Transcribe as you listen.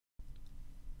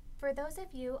For those of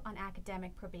you on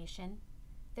academic probation,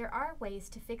 there are ways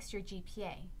to fix your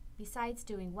GPA besides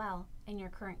doing well in your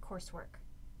current coursework.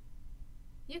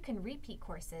 You can repeat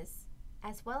courses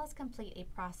as well as complete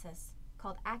a process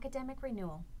called academic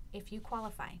renewal if you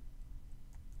qualify.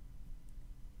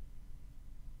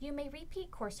 You may repeat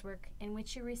coursework in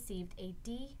which you received a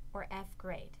D or F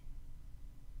grade.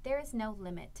 There is no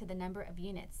limit to the number of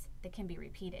units that can be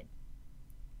repeated.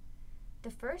 The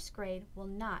first grade will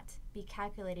not be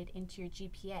calculated into your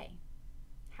GPA.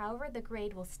 However, the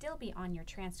grade will still be on your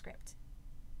transcript.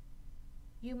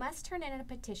 You must turn in a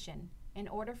petition in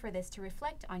order for this to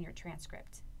reflect on your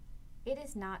transcript. It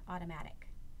is not automatic.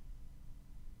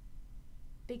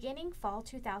 Beginning fall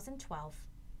 2012,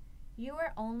 you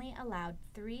are only allowed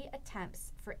 3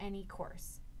 attempts for any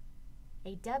course.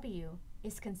 A W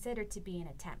is considered to be an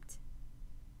attempt.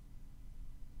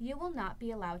 You will not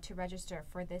be allowed to register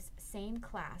for this same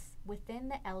class within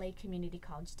the LA Community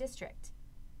College District.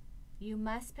 You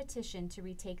must petition to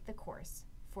retake the course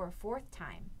for a 4th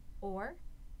time or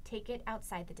take it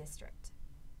outside the district.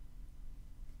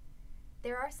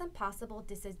 There are some possible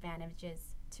disadvantages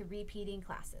to repeating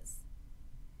classes.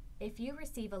 If you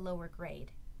receive a lower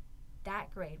grade,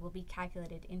 that grade will be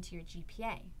calculated into your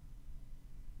GPA.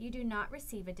 You do not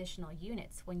receive additional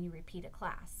units when you repeat a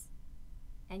class,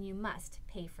 and you must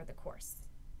pay for the course.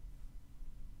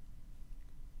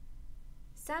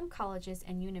 Some colleges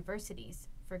and universities,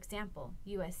 for example,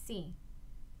 USC,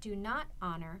 do not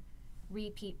honor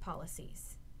repeat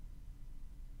policies.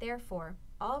 Therefore,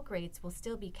 all grades will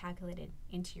still be calculated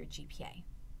into your GPA.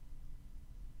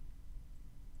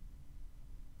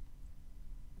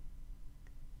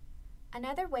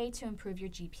 Another way to improve your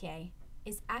GPA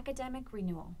is academic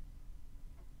renewal.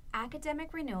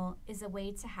 Academic renewal is a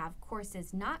way to have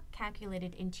courses not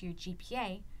calculated into your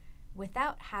GPA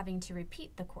without having to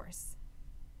repeat the course.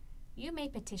 You may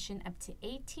petition up to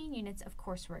 18 units of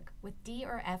coursework with D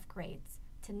or F grades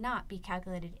to not be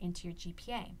calculated into your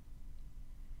GPA.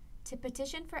 To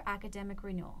petition for academic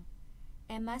renewal,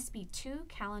 it must be 2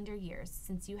 calendar years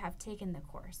since you have taken the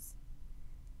course,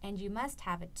 and you must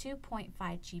have a 2.5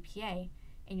 GPA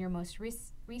in your most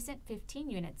recent 15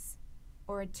 units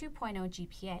or a 2.0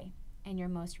 GPA in your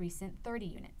most recent 30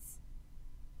 units.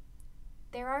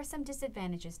 There are some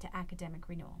disadvantages to academic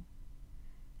renewal.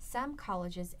 Some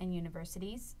colleges and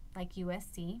universities, like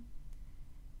USC,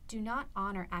 do not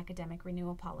honor academic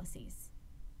renewal policies.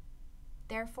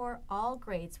 Therefore, all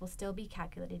grades will still be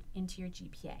calculated into your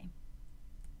GPA.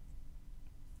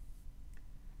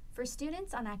 For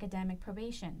students on academic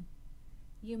probation,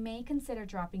 you may consider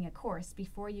dropping a course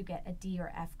before you get a D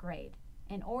or F grade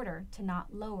in order to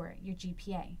not lower your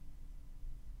GPA.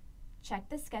 Check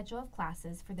the schedule of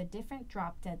classes for the different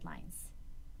drop deadlines.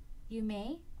 You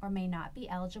may or may not be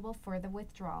eligible for the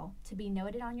withdrawal to be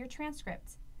noted on your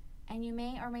transcript, and you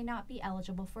may or may not be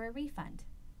eligible for a refund.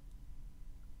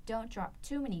 Don't drop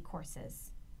too many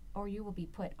courses, or you will be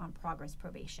put on progress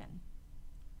probation.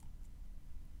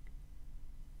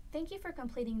 Thank you for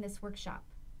completing this workshop.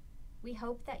 We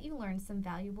hope that you learned some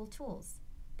valuable tools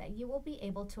that you will be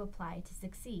able to apply to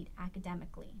succeed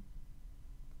academically.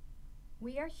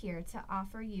 We are here to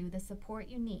offer you the support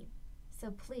you need, so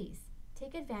please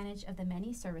take advantage of the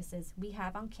many services we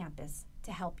have on campus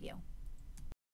to help you.